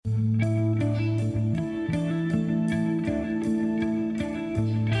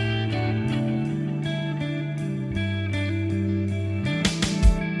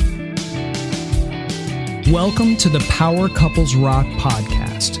Welcome to the Power Couples Rock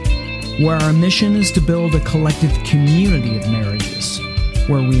podcast, where our mission is to build a collective community of marriages,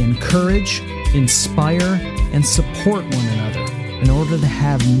 where we encourage, inspire, and support one another in order to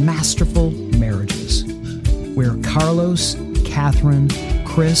have masterful marriages. We're Carlos, Catherine,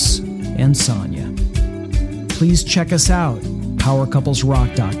 Chris, and Sonia. Please check us out,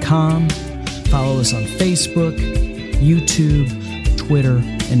 powercouplesrock.com. Follow us on Facebook, YouTube, Twitter,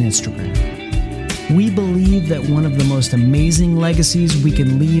 and Instagram. We believe that one of the most amazing legacies we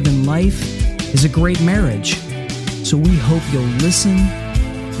can leave in life is a great marriage. So we hope you'll listen,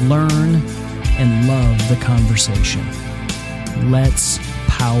 learn, and love the conversation. Let's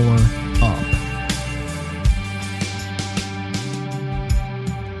power up.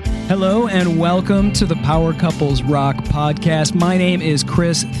 Hello and welcome to the Power Couples Rock podcast. My name is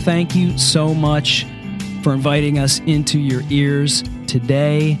Chris. Thank you so much for inviting us into your ears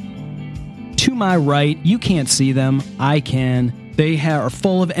today. To my right, you can't see them. I can. They are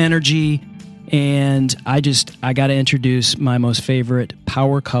full of energy, and I got to introduce my most favorite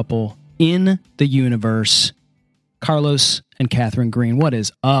power couple in the universe, Carlos and Catherine Green. What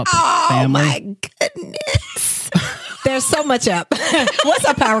is up, family? Oh, my goodness. There's so much up. What's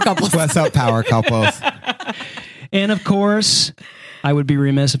up, power couples? What's up, power couples? And of course, I would be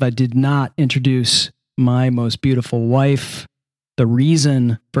remiss if I did not introduce my most beautiful wife, the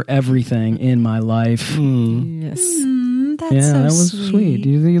reason for everything in my life. Yes. That's that was sweet. Do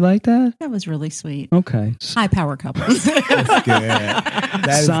you like that? That was really sweet. Okay. Hi, power couples. That's good.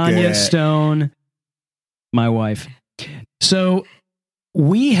 That is Sonia good. Stone, my wife. So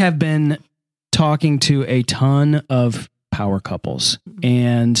we have been talking to a ton of power couples,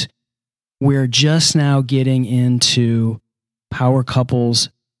 and we're just now getting into power couples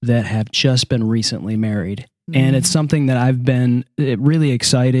that have just been recently married. And it's something that I've been really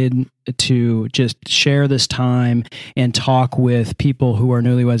excited to just share this time and talk with people who are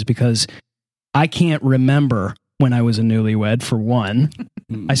newlyweds, because I can't remember when I was a newlywed, for one.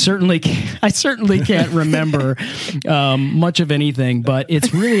 I certainly can't remember much of anything, but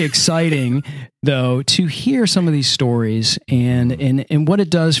it's really exciting, though, to hear some of these stories. And what it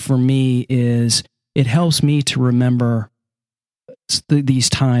does for me is it helps me to remember these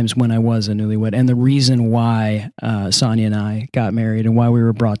times when I was a newlywed and the reason why Sonia and I got married and why we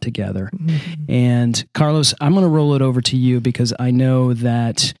were brought together. Mm-hmm. And Carlos, I'm going to roll it over to you because I know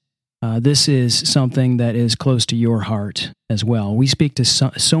that this is something that is close to your heart as well. We speak to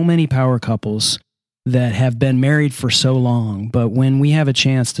so many power couples that have been married for so long, but when we have a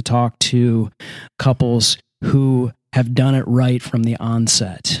chance to talk to couples who have done it right from the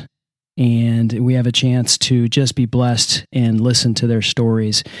onset, and we have a chance to just be blessed and listen to their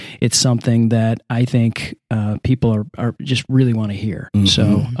stories, it's something that I think people are just really want to hear. Mm-hmm.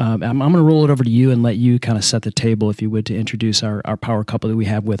 So I'm going to roll it over to you and let you kind of set the table, if you would, to introduce our power couple that we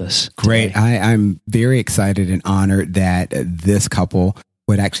have with us Great. today. I'm very excited and honored that this couple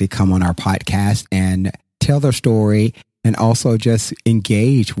would actually come on our podcast and tell their story and also just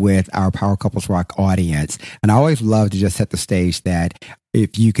engage with our Power Couples Rock audience. And I always love to just set the stage that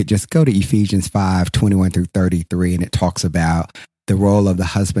if you could just go to Ephesians 5:21-33, and it talks about the role of the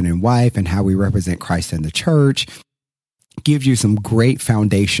husband and wife and how we represent Christ in the church, gives you some great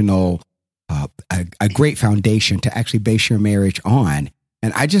foundational, a great foundation to actually base your marriage on.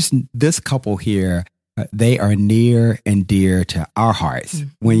 And this couple here, they are near and dear to our hearts.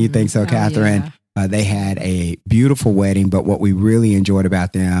 When you think so, Catherine? Yeah. They had a beautiful wedding, but what we really enjoyed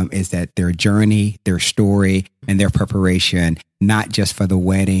about them is that their journey, their story, and their preparation, not just for the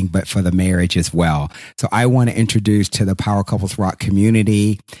wedding, but for the marriage as well. So I want to introduce to the Power Couples Rock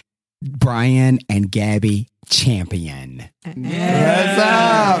community, Brian and Gabby Champion. Hey. What's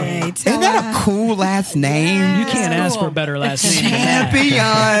up? Isn't that a cool last name? You can't ask for a better last name.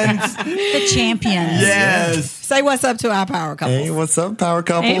 Champions. The champions. Yes. Say what's up to our power couples. Hey, what's up, power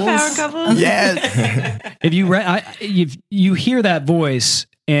couples? Hey, power couples. Yes. If you hear that voice,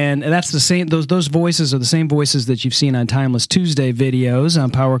 and that's the same. Those voices are the same voices that you've seen on Timeless Tuesday videos on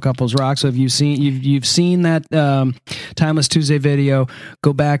Power Couples Rock. So if you've seen that Timeless Tuesday video,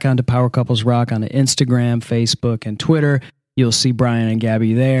 go back onto Power Couples Rock on Instagram, Facebook, and Twitter. You'll see Brian and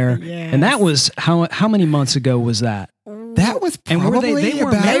Gabby there. Yes. And that was how many months ago was that? That was probably they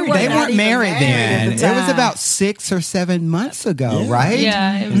weren't married then. It was about 6 or 7 months ago, right?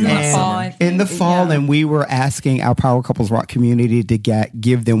 Yeah, it was in the fall, I think. In the fall, and we were asking our Power Couples Rock community to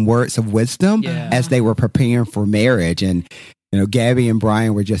give them words of wisdom as they were preparing for marriage. And, Gabby and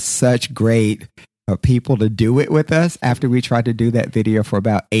Brian were just such great people to do it with us after we tried to do that video for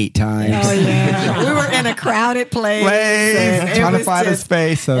about 8 times. Oh, yeah. We were in a crowded place. Trying to find a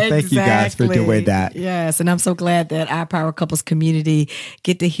space. So thank you guys for doing that. Yes. And I'm so glad that our Power Couples community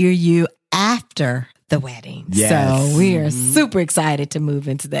get to hear you after the wedding. Yes. So we are super excited to move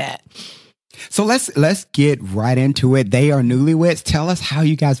into that. So let's get right into it. They are newlyweds. Tell us how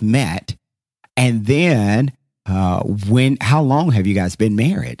you guys met. And then how long have you guys been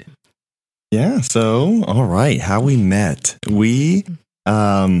married? Yeah. So, all right. How we met. We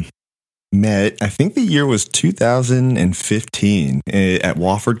met, I think the year was 2015 at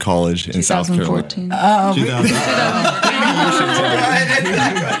Wofford College in South Carolina.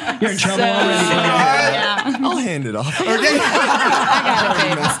 2014. You're in trouble already. Yeah. I'll hand it off.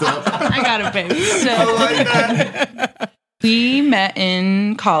 I got it, baby. So we met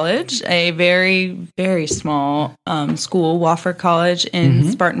in college, a very, very small school, Wofford College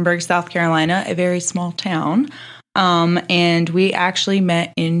in Spartanburg, South Carolina, a very small town. And we actually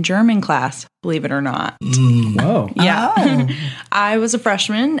met in German class, believe it or not. Whoa. Yeah. Oh. I was a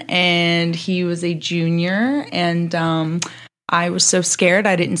freshman and he was a junior. And I was so scared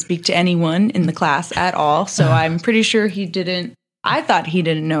I didn't speak to anyone in the class at all. So I'm pretty sure I thought he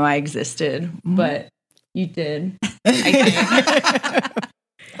didn't know I existed, but you did. I think.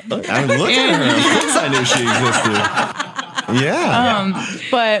 I looked at her. Of course I knew she existed. Yeah.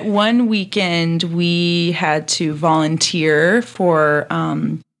 But one weekend we had to volunteer for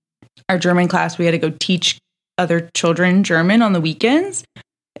our German class. We had to go teach other children German on the weekends.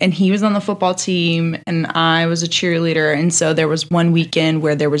 And he was on the football team and I was a cheerleader. And so there was one weekend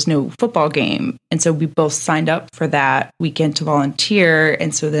where there was no football game. And so we both signed up for that weekend to volunteer.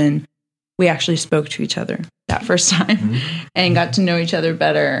 And so then we actually spoke to each other that first time and got to know each other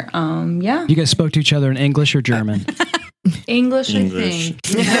better. Yeah. You guys spoke to each other in English or German? English, I think.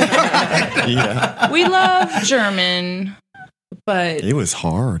 Yeah. We love German, but It was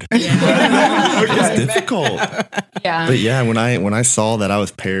hard. yeah. It was difficult. Yeah. But yeah, when I saw that I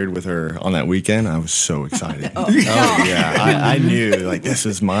was paired with her on that weekend, I was so excited. Yeah. I knew like this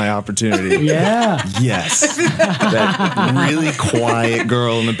is my opportunity. Yeah. Yes. That really quiet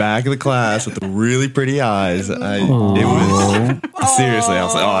girl in the back of the class with the really pretty eyes. It was seriously, I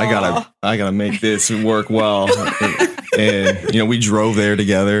was like, I gotta make this work well. And we drove there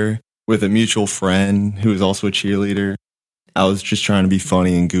together with a mutual friend who was also a cheerleader. I was just trying to be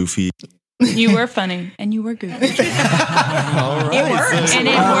funny and goofy. You were funny and you were good. All right. And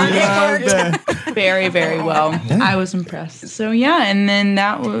it worked very, very well. I was impressed. So yeah, and then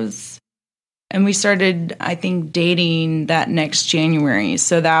and we started, I think, dating that next January.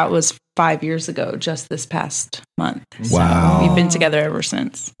 So that was 5 years ago, just this past month. Wow. So we've been together ever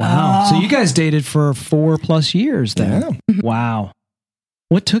since. Wow. So you guys dated for 4+ years then? Yeah. Wow.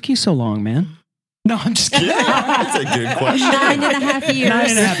 What took you so long, man? No, I'm just kidding. That's a good question. 9.5 years.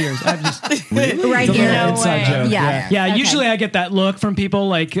 9.5 years. I'm just Right It's a here. little inside joke. Yeah. Yeah. Okay. Usually I get that look from people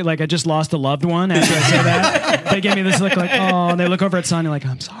like I just lost a loved one after I say that. They give me this look like, oh, and they look over at Sonia like,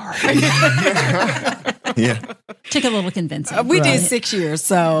 I'm sorry. Yeah. Took a little convincing. We did 6 years,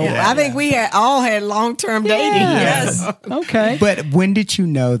 so I think we all had long-term dating. Yes. Okay. But when did you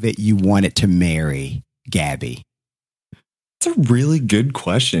know that you wanted to marry Gabby? That's a really good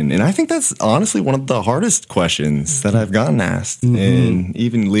question. And I think that's honestly one of the hardest questions that I've gotten asked. And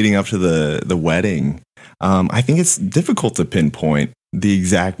even leading up to the wedding, I think it's difficult to pinpoint the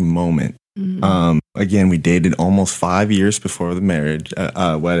exact moment. Again, we dated almost 5 years before the marriage,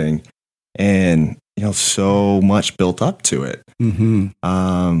 wedding. And, so much built up to it.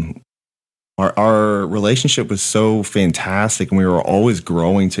 Our relationship was so fantastic and we were always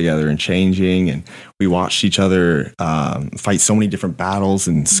growing together and changing, and we watched each other fight so many different battles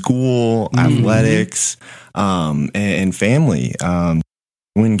in school, athletics, and family.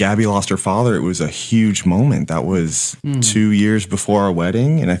 When Gabby lost her father, it was a huge moment. That was 2 years before our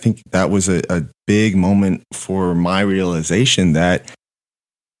wedding, and I think that was a big moment for my realization that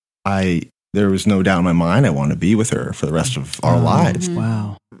there was no doubt in my mind I wanted to be with her for the rest of our lives.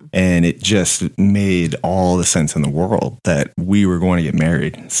 Wow. And it just made all the sense in the world that we were going to get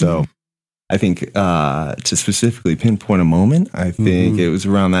married. So I think to specifically pinpoint a moment, I think it was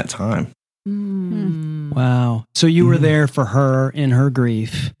around that time. Wow. So you were there for her in her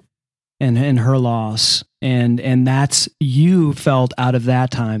grief and in her loss. And that's, you felt out of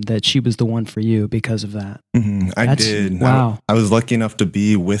that time that she was the one for you because of that. I did. Wow. I was lucky enough to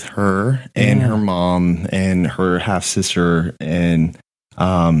be with her and her mom and her half sister, and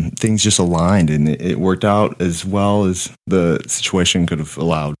things just aligned, and it worked out as well as the situation could have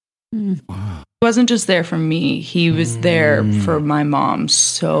allowed. wasn't just there for me. He was there for my mom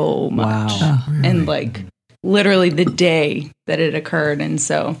so much. Wow. And like literally the day that it occurred. And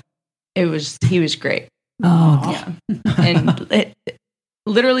so he was great. Oh, Yeah. And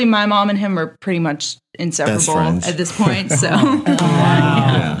literally my mom and him are pretty much inseparable at this point. So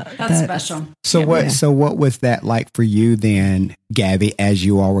Wow. That's special. So what was that like for you then, Gabby, as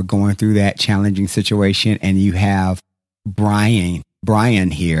you all were going through that challenging situation, and you have Brian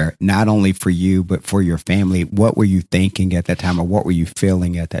here, not only for you, but for your family? What were you thinking at that time, or what were you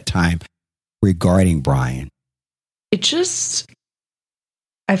feeling at that time regarding Brian? I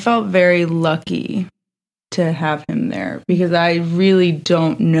felt very lucky to have him there, because I really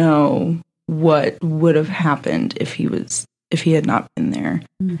don't know what would have happened if he had not been there.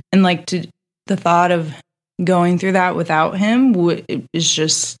 And like the thought of going through that without him is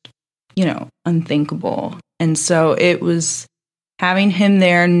just, unthinkable. And so it was having him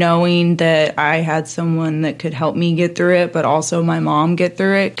there, knowing that I had someone that could help me get through it, but also my mom get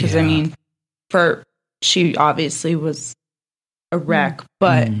through it. Because I mean, she obviously was a wreck,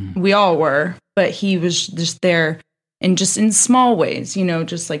 but we all were. But he was just there, and just in small ways,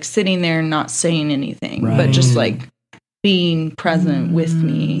 just like sitting there and not saying anything, but just like being present with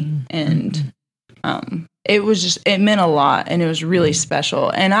me. And it meant a lot, and it was really special.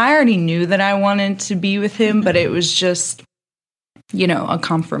 And I already knew that I wanted to be with him, but it was just, a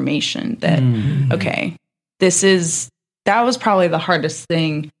confirmation that, okay, that was probably the hardest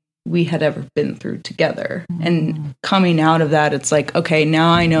thing we had ever been through together. And coming out of that, it's like, okay,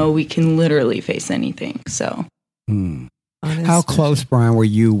 now I know we can literally face anything. So how close, Brian, were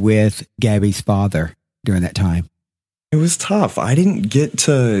you with Gabby's father during that time? It was tough. I didn't get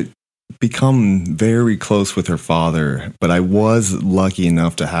to become very close with her father, but I was lucky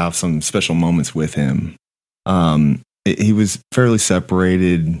enough to have some special moments with him. He was fairly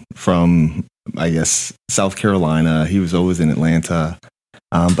separated from, I guess, South Carolina. He was always in Atlanta.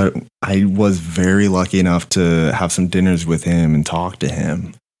 But I was very lucky enough to have some dinners with him and talk to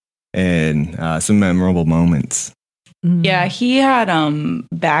him, and some memorable moments. Yeah, he had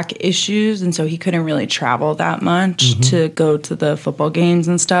back issues, and so he couldn't really travel that much to go to the football games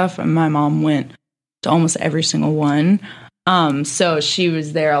and stuff. And my mom went to almost every single one. So she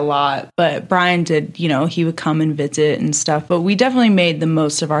was there a lot. But Brian did, he would come and visit and stuff. But we definitely made the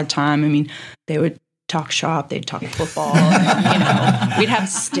most of our time. I mean, they would talk shop, they'd talk football, we'd have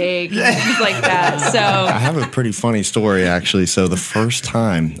steak and things like that. So I have a pretty funny story, actually. So the first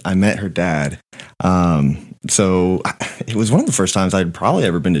time I met her dad, so it was one of the first times I'd probably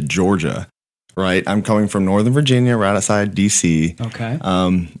ever been to Georgia, right? I'm coming from Northern Virginia, right outside DC. Okay.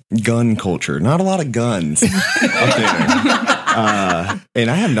 Gun culture, not a lot of guns up there. And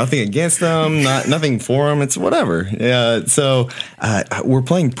I have nothing against them, nothing for them. It's whatever. So we're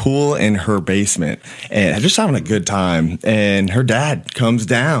playing pool in her basement and just having a good time. And her dad comes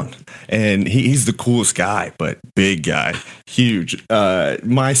down, and he's the coolest guy, but big guy, huge,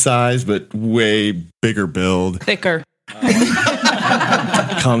 my size, but way bigger build, thicker.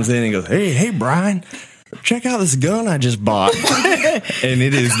 Comes in and goes, hey, Brian, check out this gun I just bought. And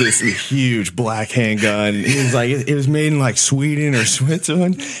it is this huge black handgun. He was like, it was made in like Sweden or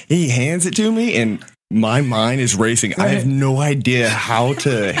Switzerland. He hands it to me, and my mind is racing. I have no idea how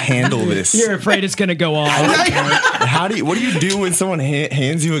to handle this. You're afraid it's going to go off. What do you do when someone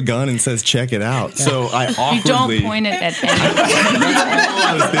hands you a gun and says, check it out? So I awkwardly... You don't point it at anyone.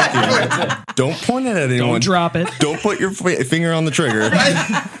 I was thinking, don't point it at anyone. Don't drop it. Don't put your finger on the trigger.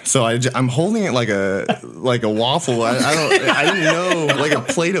 So I'm holding it like a waffle. I didn't know, like a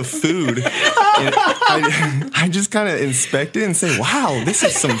plate of food. And I just kind of inspect it and say, wow, this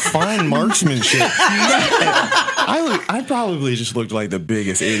is some fine marksmanship. I probably just looked like the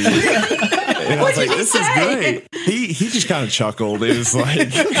biggest idiot. And I was like, this is great. He just kind of chuckled. It was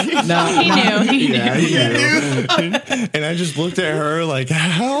like... No. He knew. He knew. And I just looked at her like,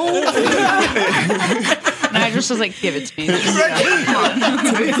 how? And I just was like, give it to me.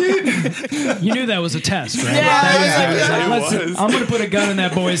 You knew that was a test, right? Yeah, That was I'm going to put a gun in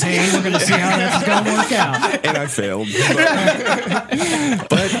that boy's hand. We're going to see how that's going to work out. And I failed.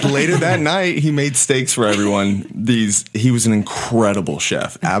 But later that night, he made steaks for everyone. He was an incredible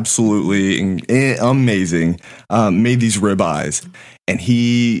chef. Absolutely amazing. Made these ribeyes. And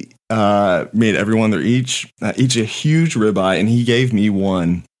he made everyone each a huge ribeye. And he gave me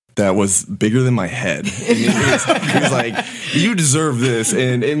one that was bigger than my head. He was like, you deserve this.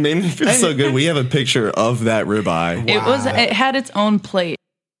 And it made me feel so good. We have a picture of that ribeye. It had its own plate.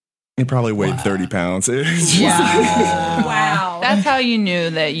 He probably weighed 30 pounds. It was just- Wow. That's how you knew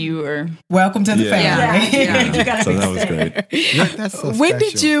that you were. Welcome to the Yeah. family. You gotta So that was great. That's so When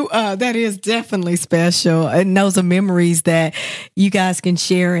did special. you, that is definitely special. And those are memories that you guys can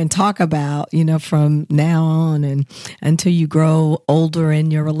share and talk about, from now on and until you grow older in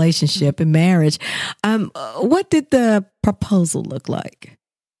your relationship and marriage. What did the proposal look like?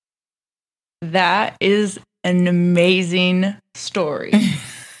 That is an amazing story.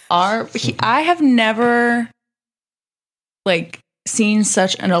 I have never seen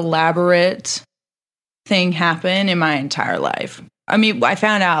such an elaborate thing happen in my entire life. I mean, I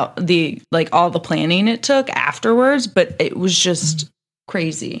found out all the planning it took afterwards, but it was just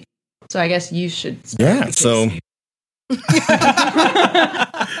crazy. So I guess you should start. Yeah. So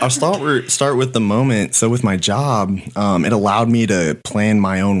I'll start with the moment. So with my job, it allowed me to plan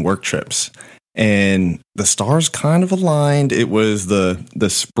my own work trips, and the stars kind of aligned. It was the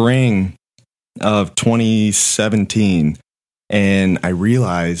spring of 2017, and I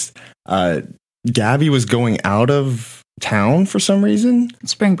realized Gabby was going out of town for some reason.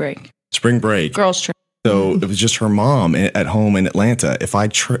 Spring break, girls trip. So it was just her mom at home in Atlanta. If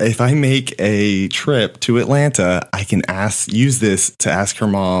I make a trip to Atlanta, I can use this to ask her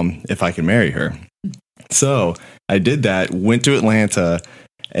mom if I can marry her. So I did that, went to Atlanta,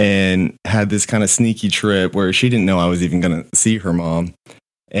 and had this kind of sneaky trip where she didn't know I was even going to see her mom.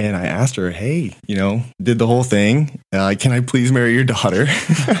 And I asked her, hey, did the whole thing. Can I please marry your daughter?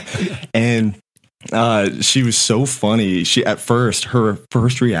 And she was so funny. Her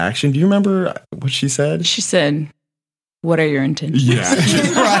first reaction, do you remember what she said? She said, "What are your intentions?" Yeah.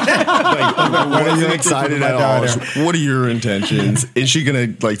 I wasn't excited at all. What are your intentions? Is she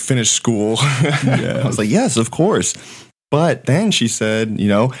going to finish school? I was like, yes, of course. But then she said,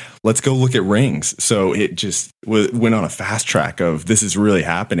 let's go look at rings. So it just went on a fast track of this is really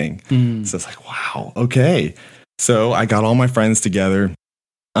happening. So it's like, wow, okay. So I got all my friends together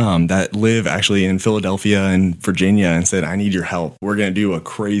that live actually in Philadelphia and Virginia and said, I need your help. We're going to do a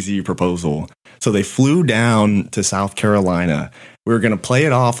crazy proposal. So they flew down to South Carolina. We were going to play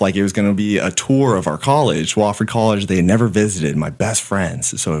it off like it was going to be a tour of our college, Wofford College. They had never visited, my best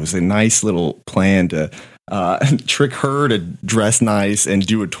friends. So it was a nice little plan to trick her to dress nice and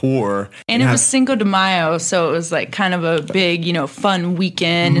do a tour. And it was Cinco de Mayo, so it was kind of a big, fun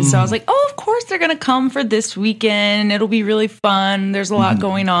weekend. And so I was like, oh, of course they're going to come for this weekend. It'll be really fun. There's a lot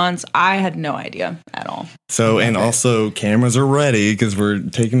going on. So I had no idea at all. So, and also cameras are ready because we're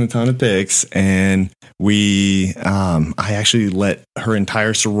taking a ton of pics. And I actually let her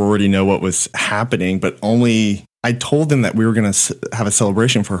entire sorority know what was happening, but I told them that we were going to have a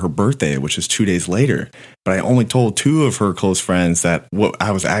celebration for her birthday, which is 2 days later. But I only told two of her close friends that what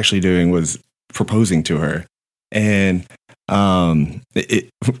I was actually doing was proposing to her. And it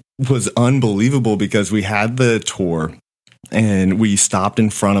was unbelievable because we had the tour and we stopped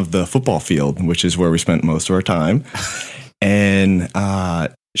in front of the football field, which is where we spent most of our time. And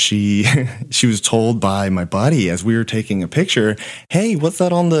she was told by my buddy as we were taking a picture, hey, what's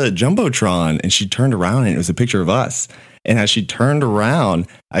that on the Jumbotron? And she turned around and it was a picture of us. And as she turned around,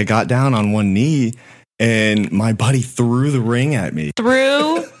 I got down on one knee and my buddy threw the ring at me.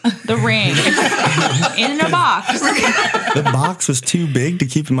 Threw the ring in a box. The box was too big to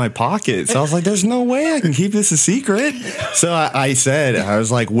keep in my pocket. So I was like, there's no way I can keep this a secret. So I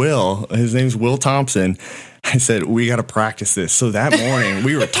was like, Will, his name's Will Thompson. I said, we got to practice this. So that morning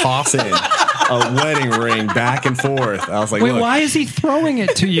we were tossing a wedding ring back and forth. I was like, wait, look, why is he throwing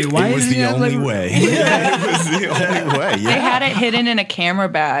it to you? Why it was is he the only way. Yeah, it was the only way. Yeah. They had it hidden in a camera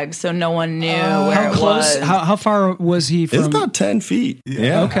bag, so no one knew where it was. How far was he from? It's about 10 feet.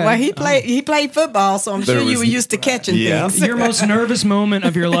 Yeah. Okay. Well, he played football, so I'm sure you were used to catching things. Your most nervous moment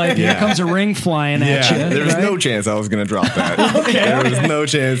of your life. Here comes a ring flying at you. There was no chance I was going to drop that. There was no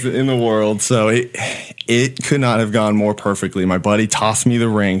chance in the world. So it could not have gone more perfectly. My buddy tossed me the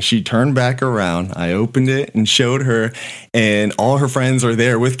ring. She turned back around. I opened it and showed her, and all her friends are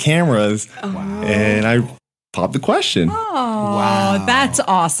there with cameras. And I popped the question. Wow, that's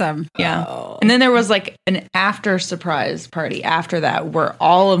awesome. Yeah. And then there was an after surprise party after that where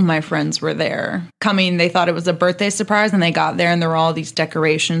all of my friends were there coming. They thought it was a birthday surprise and they got there and there were all these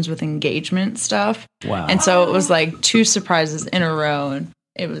decorations with engagement stuff. Wow. And so it was two surprises in a row and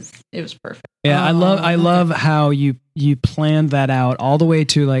it was perfect. Yeah, I love how you planned that out all the way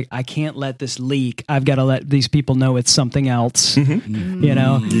to I can't let this leak. I've got to let these people know it's something else. Mm-hmm.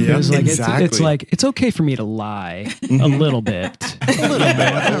 It was exactly. it's okay for me to lie a little bit,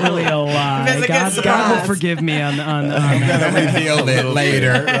 not really a lie. God will forgive me on I'm gonna reveal it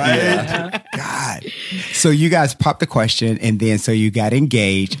later, right? Yeah. God. So you guys popped the question, and then so you got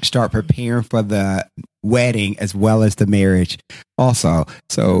engaged, start preparing for the wedding as well as the marriage also.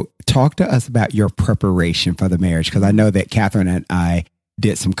 So talk to us about your preparation for the marriage, because I know that Catherine and I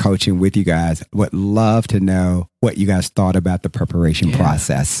did some coaching with you guys. Would love to know what you guys thought about the preparation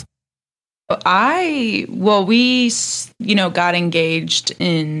process. We got engaged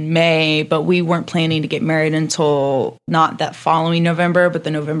in May, but we weren't planning to get married until not that following November, but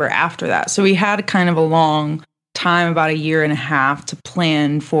the November after that. So we had kind of a long time, about 1.5 years, to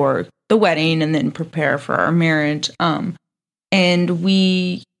plan for the wedding and then prepare for our marriage. And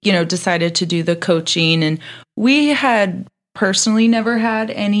we, decided to do the coaching, and we had personally never had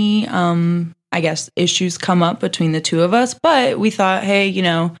any, issues come up between the two of us, but we thought, hey,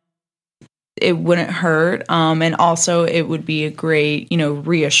 it wouldn't hurt. And also it would be a great,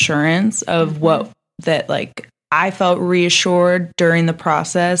 reassurance of I felt reassured during the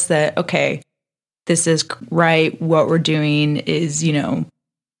process that, okay, this is right. What we're doing is,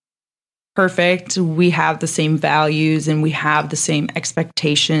 perfect. We have the same values and we have the same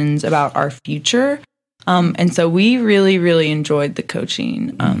expectations about our future. And so we really, really enjoyed the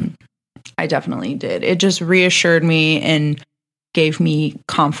coaching. I definitely did. It just reassured me and gave me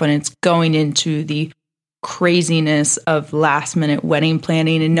confidence going into the craziness of last minute wedding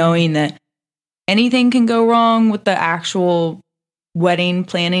planning, and knowing that anything can go wrong with the actual wedding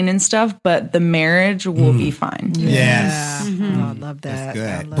planning and stuff, but the marriage will be fine. Yes. Oh, I love that.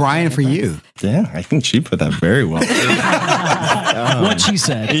 That's good. Brian, for you. Yeah, I think she put that very well. What she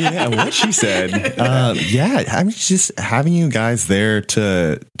said. Yeah, what she said. I'm just having you guys there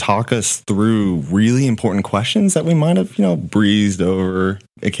to talk us through really important questions that we might have, breezed over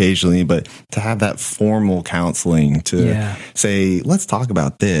occasionally, but to have that formal counseling to say, let's talk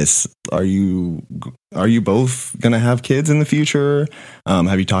about this. Are you both going to have kids in the future?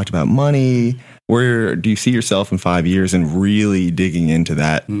 Have you talked about money? Where do you see yourself in 5 years, and really digging into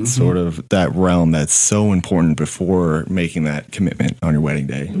that sort of that realm that's so important before making that commitment on your wedding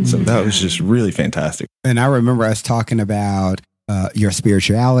day. So that was just really fantastic. And I remember us talking about your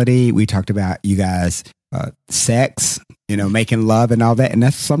spirituality. We talked about you guys, sex, making love and all that. And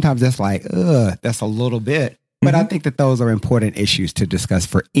that's like, that's a little bit. But I think that those are important issues to discuss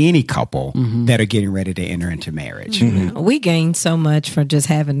for any couple that are getting ready to enter into marriage. We gained so much from just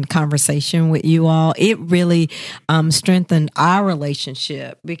having conversation with you all. It really strengthened our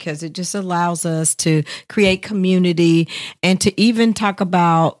relationship, because it just allows us to create community and to even talk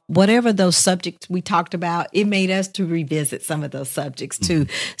about whatever those subjects we talked about. It made us to revisit some of those subjects too.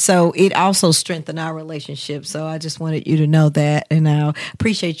 So it also strengthened our relationship. So I just wanted you to know that. And I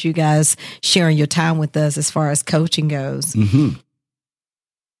appreciate you guys sharing your time with us as far as coaching goes.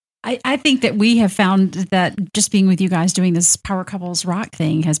 I think that we have found that just being with you guys doing this Power Couples Rock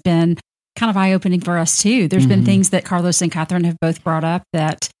thing has been kind of eye-opening for us too. There's been things that Carlos and Catherine have both brought up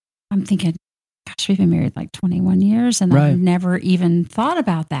that I'm thinking, gosh, we've been married like 21 years and I've never even thought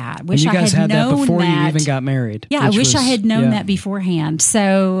about that. Wish you guys had that before you even got married. Yeah, I wish I had known that beforehand.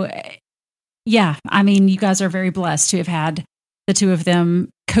 So yeah, I mean, you guys are very blessed to have had the two of them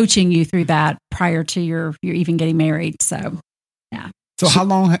coaching you through that prior to your even getting married. So, yeah. So how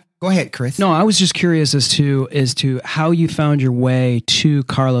long? Go ahead, Chris. No, I was just curious as to how you found your way to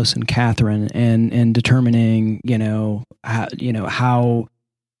Carlos and Catherine, and determining, how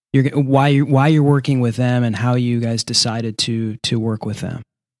why you're working with them, and how you guys decided to work with them.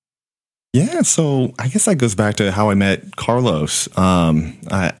 Yeah, so I guess that goes back to how I met Carlos.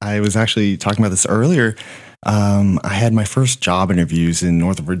 I was actually talking about this earlier. I had my first job interviews in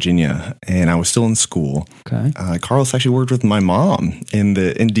Northern Virginia, and I was still in school. Okay. Carlos actually worked with my mom in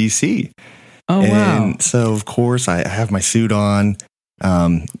DC. Oh, wow. And so, of course, I have my suit on,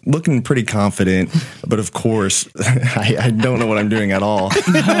 looking pretty confident, but of course, I don't know what I'm doing at all.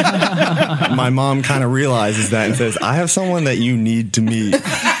 My mom kind of realizes that and says, I have someone that you need to meet.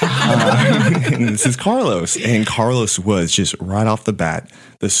 And this is Carlos. And Carlos was just right off the bat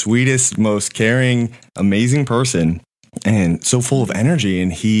the sweetest, most caring, amazing person, and so full of energy.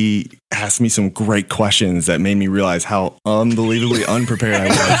 And he asked me some great questions that made me realize how unbelievably unprepared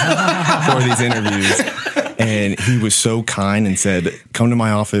I was for these interviews. And he was so kind and said, come to my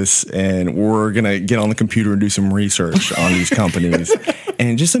office and we're going to get on the computer and do some research on these companies.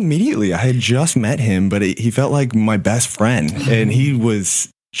 And just immediately, I had just met him, but he felt like my best friend. And he was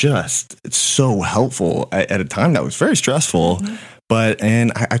just so helpful at a time that was very stressful.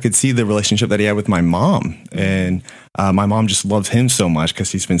 And I could see the relationship that he had with my mom. And my mom just loves him so much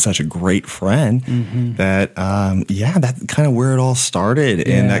because he's been such a great friend that, that's kind of where it all started.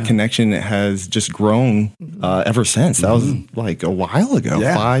 And that connection has just grown ever since. That was like a while ago,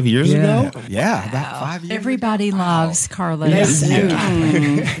 5 years ago. Yeah, about 5 years. Everybody loves Carlos.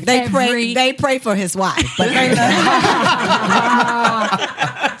 They pray for his wife, but they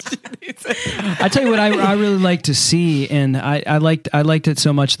I tell you what, I really like to see, and I liked it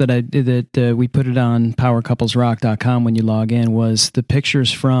so much that we put it on PowerCouplesRock.com when you log in, was the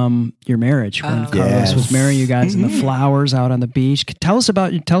pictures from your marriage when Carlos was marrying you guys and the flowers out on the beach. Tell us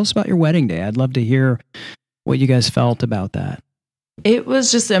about your wedding day. I'd love to hear what you guys felt about that. It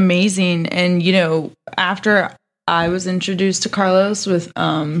was just amazing. And, after I was introduced to Carlos with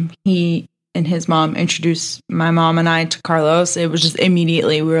he and his mom introduced my mom and I to Carlos, it was just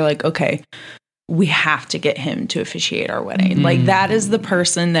immediately, we were like, okay, we have to get him to officiate our wedding. Like, that is the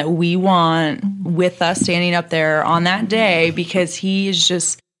person that we want with us standing up there on that day, because he is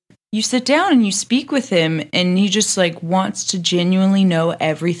just, you sit down and you speak with him and he just like wants to genuinely know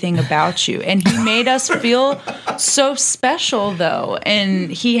everything about you. And he made us feel so special though. And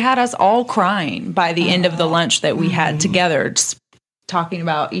he had us all crying by the end of the lunch that we had together, just talking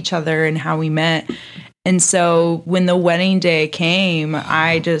about each other and how we met. And so when the wedding day came,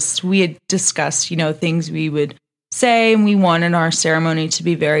 we had discussed, things we would say, and we wanted our ceremony to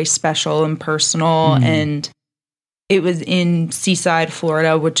be very special and personal. And it was in Seaside,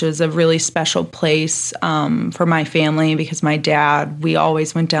 Florida, which is a really special place for my family, because my dad, we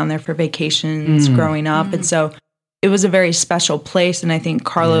always went down there for vacations growing up. And so it was a very special place. And I think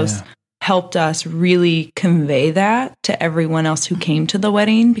Carlos helped us really convey that to everyone else who came to the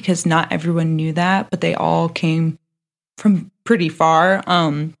wedding, because not everyone knew that, but they all came from pretty far.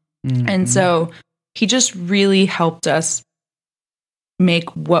 And so he just really helped us make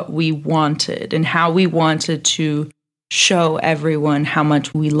what we wanted and how we wanted to show everyone how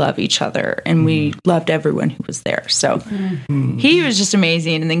much we love each other, and we loved everyone who was there. So he was just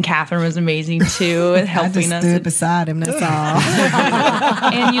amazing, and then Catherine was amazing too, helping I just us. stood beside him. That's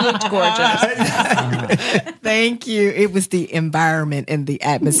all. And you looked gorgeous. Thank you. It was the environment and the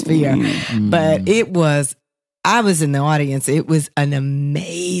atmosphere, but I was in the audience. It was an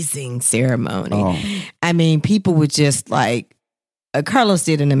amazing ceremony. I mean, people were just like, Carlos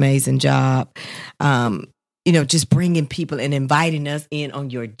did an amazing job. Just bringing people and inviting us in on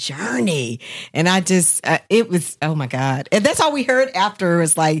your journey. And I just, it was, oh my God. And that's all we heard after,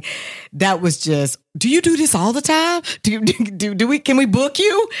 was like, that was just, do you do this all the time? Can we book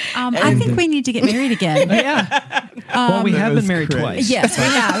you? I think we need to get married again. Well, we have been married twice. Yes, we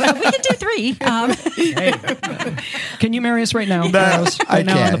have. We can do 3. Can you marry us right now? Right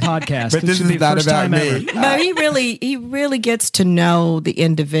now on the podcast. But this is not about me. But he really gets to know the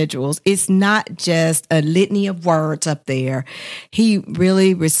individuals. It's not just a litany of words up there. He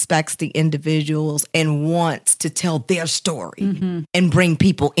really respects the individuals and wants to tell their story and bring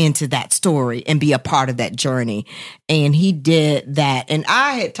people into that story and be a part of that journey. And he did that. And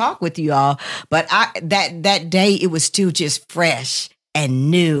I had talked with you all, but that day it was still just fresh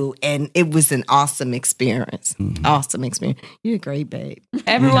and new, and it was an awesome experience. Awesome experience. You're a great babe.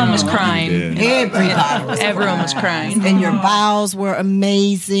 Everyone was crying. Everyone was crying. And your vows were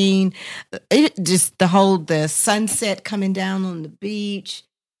amazing. Just the sunset coming down on the beach.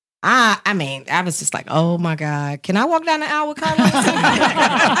 I mean, I was just like, oh my God, can I walk down the aisle with Carlos?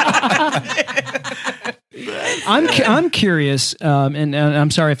 I'm curious, and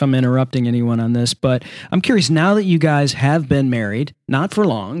I'm sorry if I'm interrupting anyone on this, but I'm curious, now that you guys have been married, not for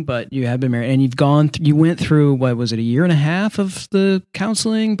long, but you have been married, and you went through, what was it, a year and a half of the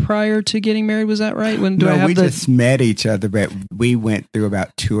counseling prior to getting married? Was that right? We just met each other, but we went through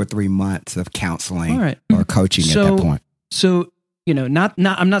about 2 or 3 months of counseling or coaching at that point. So,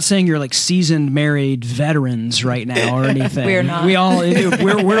 I'm not saying you're like seasoned married veterans right now or anything. We're not.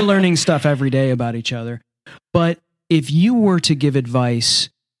 We're learning stuff every day about each other. But if you were to give advice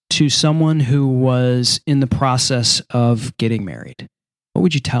to someone who was in the process of getting married, what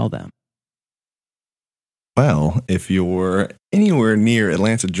would you tell them? Well, if you're anywhere near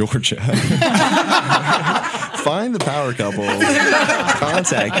Atlanta, Georgia, find the power couple,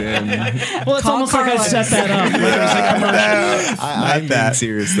 contact them. Well, it's almost like I set that up. I'm being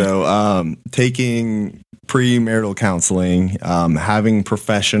serious though. Taking premarital counseling, having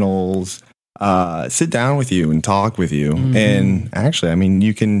professionals sit down with you and talk with you. And actually, I mean,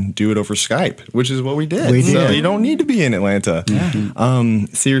 you can do it over Skype, which is what we did. So you don't need to be in Atlanta.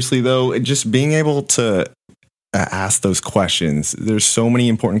 Seriously though, just being able to ask those questions. There's so many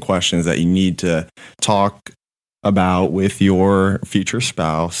important questions that you need to talk about with your future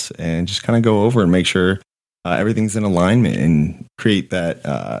spouse, and just kind of go over and make sure everything's in alignment and create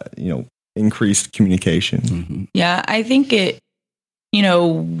that, increased communication. Mm-hmm. Yeah, I think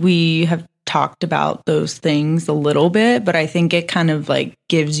we have talked about those things a little bit, but I think it kind of like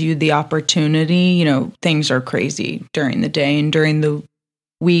gives you the opportunity. Things are crazy during the day and during the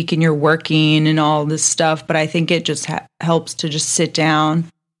week, and you're working and all this stuff, but I think it just helps to just sit down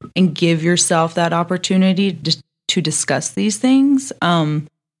and give yourself that opportunity to discuss these things.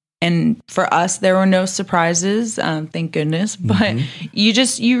 And for us, there were no surprises, thank goodness, but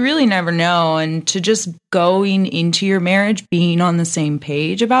you really never know. And to just going into your marriage, being on the same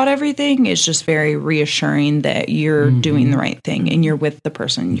page about everything is just very reassuring that you're doing the right thing and you're with the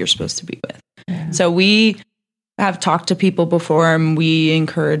person you're supposed to be with. Yeah. So we have talked to people before, and we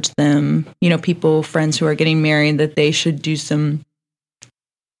encourage them, friends who are getting married, that they should do some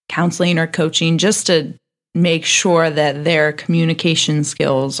counseling or coaching just to make sure that their communication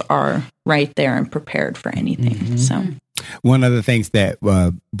skills are right there and prepared for anything. So one of the things that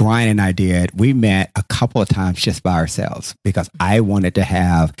Brian and I did, we met a couple of times just by ourselves because I wanted to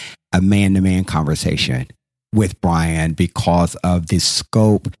have a man-to-man conversation with Brian because of the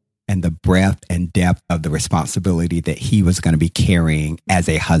scope and the breadth and depth of the responsibility that he was going to be carrying as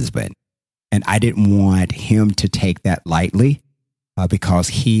a husband. And I didn't want him to take that lightly because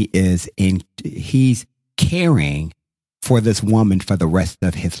he's caring for this woman for the rest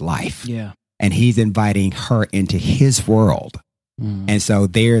of his life. Yeah. And he's inviting her into his world. And so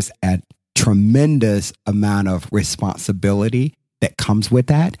there's a tremendous amount of responsibility that comes with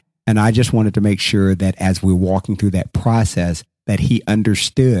that. And I just wanted to make sure that as we're walking through that process, that he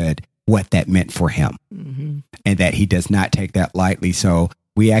understood what that meant for him and that he does not take that lightly. So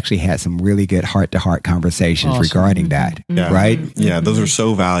we actually had some really good heart-to-heart conversations regarding that, right? Yeah, those are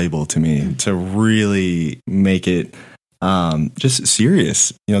so valuable to me to really make it just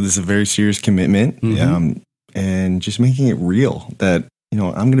serious. This is a very serious commitment, and just making it real that, I'm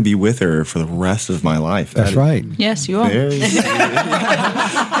going to be with her for the rest of my life. That's right. Yes, you are.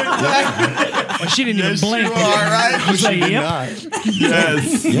 Well, she didn't even blink. You are, right? I was like, yep.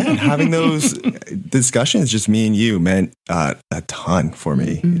 Yes. Yeah, having those discussions, just me and you, meant a ton for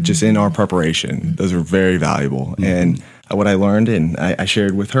me. Just in our preparation, those were very valuable. And what I learned, and I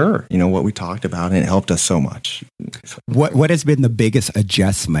shared with her, what we talked about, and it helped us so much. What has been the biggest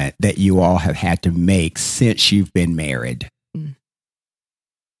adjustment that you all have had to make since you've been married?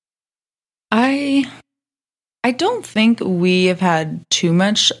 I don't think we have had too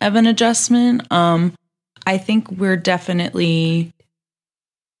much of an adjustment. I think we're definitely,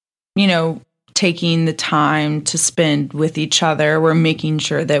 taking the time to spend with each other. We're making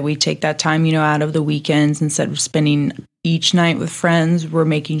sure that we take that time, out of the weekends instead of spending each night with friends. We're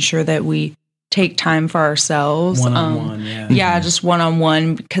making sure that we take time for ourselves. One-on-one, yeah, just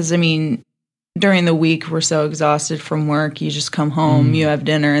one-on-one. Because, during the week, we're so exhausted from work. You just come home, you have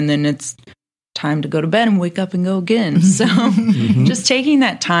dinner, and then it's time to go to bed and wake up and go again. So just taking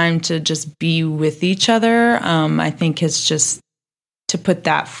that time to just be with each other, I think it's just to put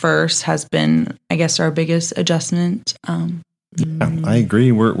that first has been, I guess, our biggest adjustment. Yeah, I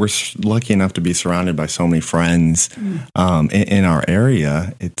agree. We're lucky enough to be surrounded by so many friends in our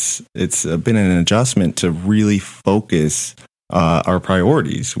area. It's been an adjustment to really focus our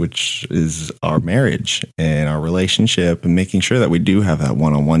priorities, which is our marriage and our relationship, and making sure that we do have that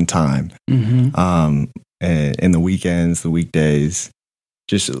one-on-one time in the weekends, the weekdays.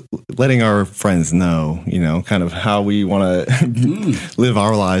 Just letting our friends know, kind of how we want to live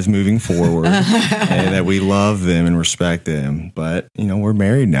our lives moving forward, and that we love them and respect them. But, we're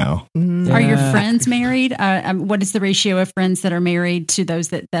married now. Are your friends married? What is the ratio of friends that are married to those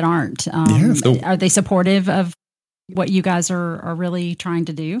that aren't? Are they supportive of what you guys are really trying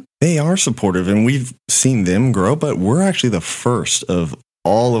to do? They are supportive, and we've seen them grow, but we're actually the first of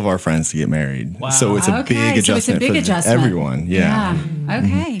all of our friends to get married. Wow. So it's a big adjustment for everyone. Yeah.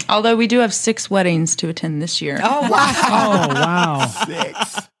 Okay. Although we do have 6 weddings to attend this year. Oh, wow. Oh, wow.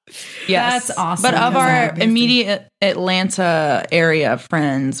 6. Yes. That's awesome. But of our immediate Atlanta area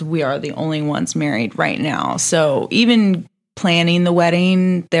friends, we are the only ones married right now. So even planning the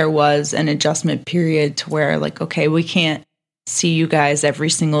wedding, there was an adjustment period to where, okay, we can't see you guys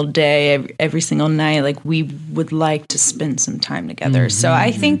every single day, every single night. We would like to spend some time together. So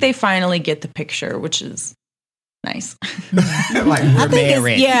I think they finally get the picture, which is nice. We're married. I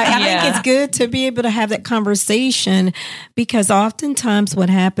think it's good to be able to have that conversation, because oftentimes what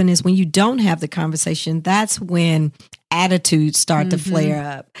happens is when you don't have the conversation, that's when attitudes start to flare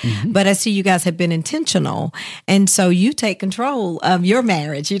up. But I see you guys have been intentional. And so you take control of your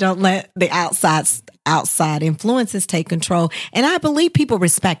marriage. You don't let the outside outside influences take control. And I believe people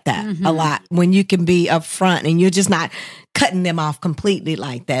respect that a lot when you can be upfront and you're just not cutting them off completely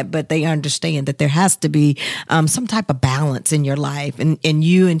like that, but they understand that there has to be some type of balance in your life, and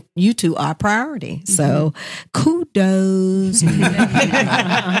you two are priority. So kudos.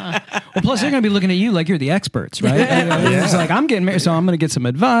 Well, plus they're going to be looking at you like you're the experts, right? It's like, I'm getting married, so I'm going to get some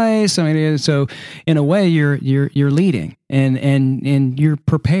advice. I mean, so in a way, you're leading and you're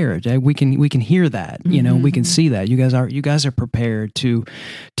prepared. We can hear that. You know, we can see that you guys are prepared to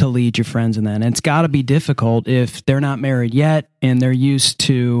lead your friends in that. And it's got to be difficult if they're not married yet and they're used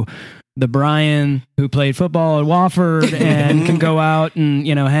to the Brian who played football at Wofford and can go out and,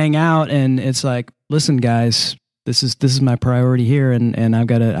 you know, hang out. And it's like, listen, guys, this is my priority here. And I'm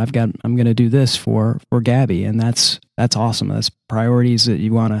going to do this for Gabby. And that's awesome. That's priorities that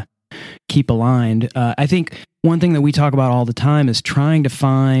you want to keep aligned. I think one thing that we talk about all the time is trying to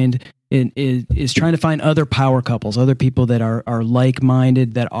find other power couples, other people that are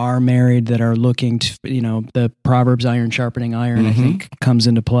like-minded, that are married, that are looking to, you know, the Proverbs iron sharpening iron, I think comes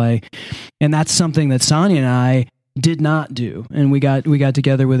into play. And that's something that Sonia and I did not do. And we got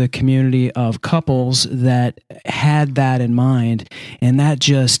together with a community of couples that had that in mind. And that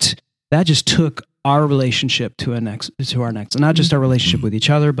just took our relationship to our next, and not just our relationship with each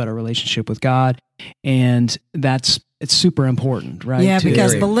other, but our relationship with God. And it's super important, right? Yeah,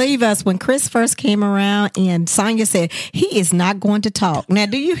 because believe us, when Chris first came around and Sonia said, he is not going to talk. Now,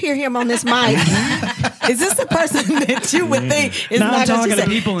 do you hear him on this mic? Is this the person that you would think is not talking to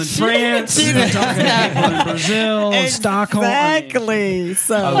people in France, talking to people in Brazil, Stockholm. Exactly.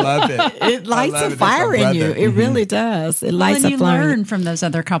 So I love it. It lights a fire in you. It really does. It lights a fire. You learn from those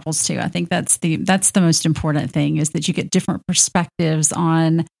other couples too. I think that's the most important thing, is that you get different perspectives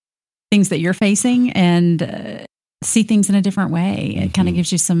on things that you're facing and see things in a different way. It kind of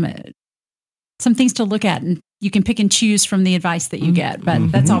gives you some things to look at, and you can pick and choose from the advice that you get.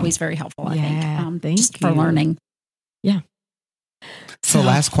 But that's always very helpful, I think, just for learning. Yeah. So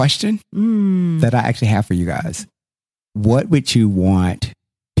last question that I actually have for you guys. What would you want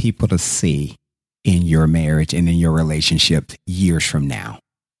people to see in your marriage and in your relationship years from now?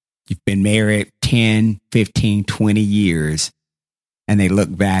 You've been married 10, 15, 20 years, and they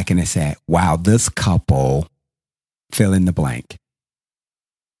look back and they say, wow, this couple, fill in the blank.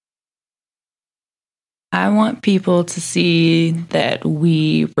 I want people to see that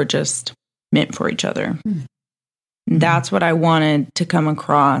we were just meant for each other. That's what I wanted to come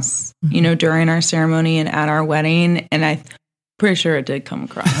across, you know, during our ceremony and at our wedding. And I'm pretty sure it did come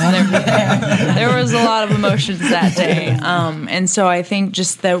across. There was a lot of emotions that day. And so I think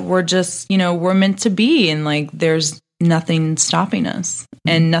just that we're just, you know, we're meant to be, and like there's nothing stopping us,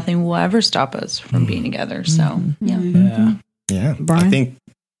 and nothing will ever stop us from being together. So, Yeah. Brian? I think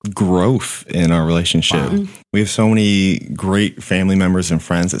growth in our relationship. Wow. We have so many great family members and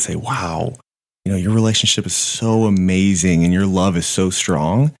friends that say, wow, you know, your relationship is so amazing and your love is so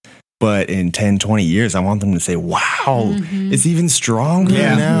strong. But in 10, 20 years, I want them to say, wow, it's even stronger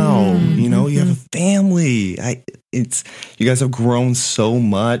now. You know, you have a family. You guys have grown so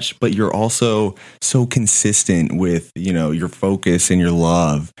much, but you're also so consistent with, you know, your focus and your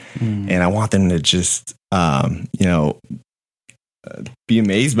love. And I want them to just, you know, be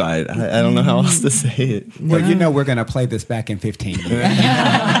amazed by it. I don't know how else to say it. Well, you know, we're going to play this back in 15 years.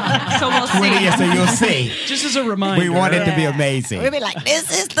 So we'll 20 see. years, so you'll see. Just as a reminder. We want it to be amazing. We'll be like,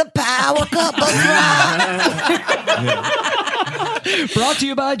 this is the Power Couples Rock. Brought to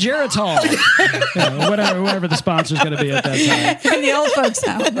you by Geritol. Whatever the sponsor's going to be at that time. From the old folks'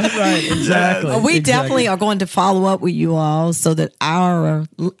 house. Right, exactly. We definitely are going to follow up with you all so that our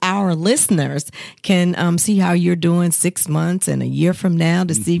listeners can see how you're doing 6 months and a year from now,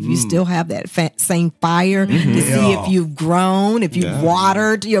 to see if you still have that same fire, to see if you've grown, if you've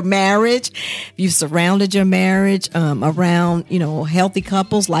watered your marriage, if you've surrounded your marriage around, you know, healthy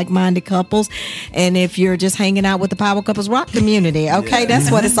couples, like-minded couples, and if you're just hanging out with the Power Couples Rock community. Okay,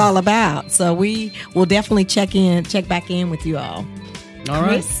 that's what it's all about. So we will definitely check back in with you all. All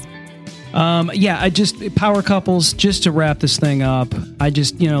right. I just, Power Couples, just to wrap this thing up, I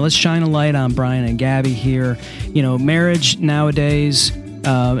just, you know, let's shine a light on Brian and Gabby here. You know, marriage nowadays,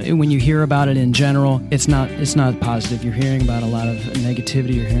 when you hear about it in general, it's not positive. You're hearing about a lot of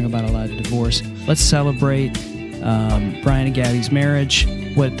negativity. You're hearing about a lot of divorce. Let's celebrate Brian and Gabby's marriage,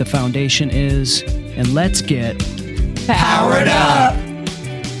 what the foundation is, and let's get Powered up.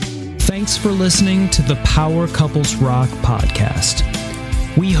 Thanks for listening to the Power Couples Rock podcast.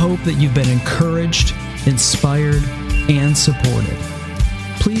 We hope that you've been encouraged, inspired, and supported.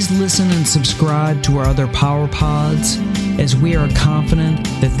 Please listen and subscribe to our other Power Pods, as we are confident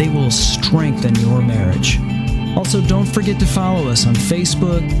that they will strengthen your marriage. Also, don't forget to follow us on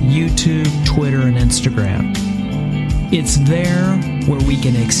Facebook, YouTube, Twitter, and Instagram. It's there where we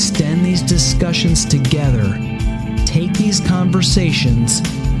can extend these discussions together, take these conversations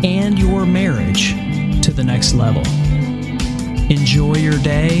and your marriage to the next level. Enjoy your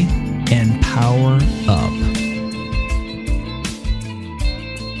day and power up.